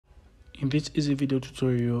In this easy video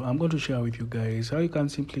tutorial, I'm going to share with you guys how you can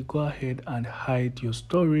simply go ahead and hide your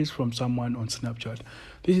stories from someone on Snapchat.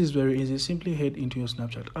 This is very easy. Simply head into your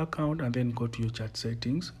Snapchat account and then go to your chat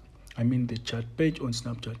settings. The chat page on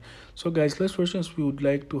Snapchat. So guys, let's for instance, we would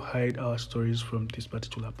like to hide our stories from this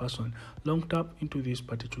particular person. Long tap into this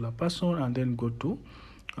particular person and then go to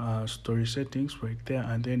story settings right there,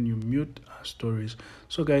 and then you mute stories.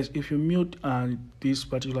 So guys, if you mute this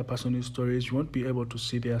particular person's stories, you won't be able to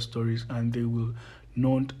see their stories, and they will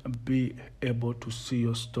not be able to see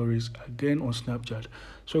your stories again on Snapchat.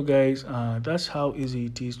 So guys, that's how easy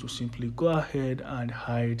it is to simply go ahead and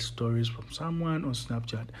hide stories from someone on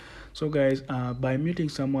Snapchat. So guys, by muting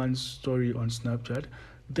someone's story on Snapchat,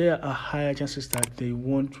 there are higher chances that they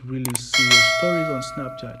won't really see your stories on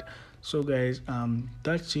Snapchat. So guys,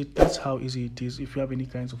 that's it. That's how easy it is. If you have any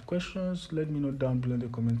kinds of questions, let me know down below in the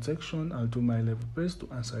comment section. I'll do my level best to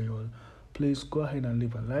answer you all. Please go ahead and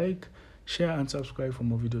leave a like, share and subscribe for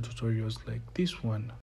more video tutorials like this one.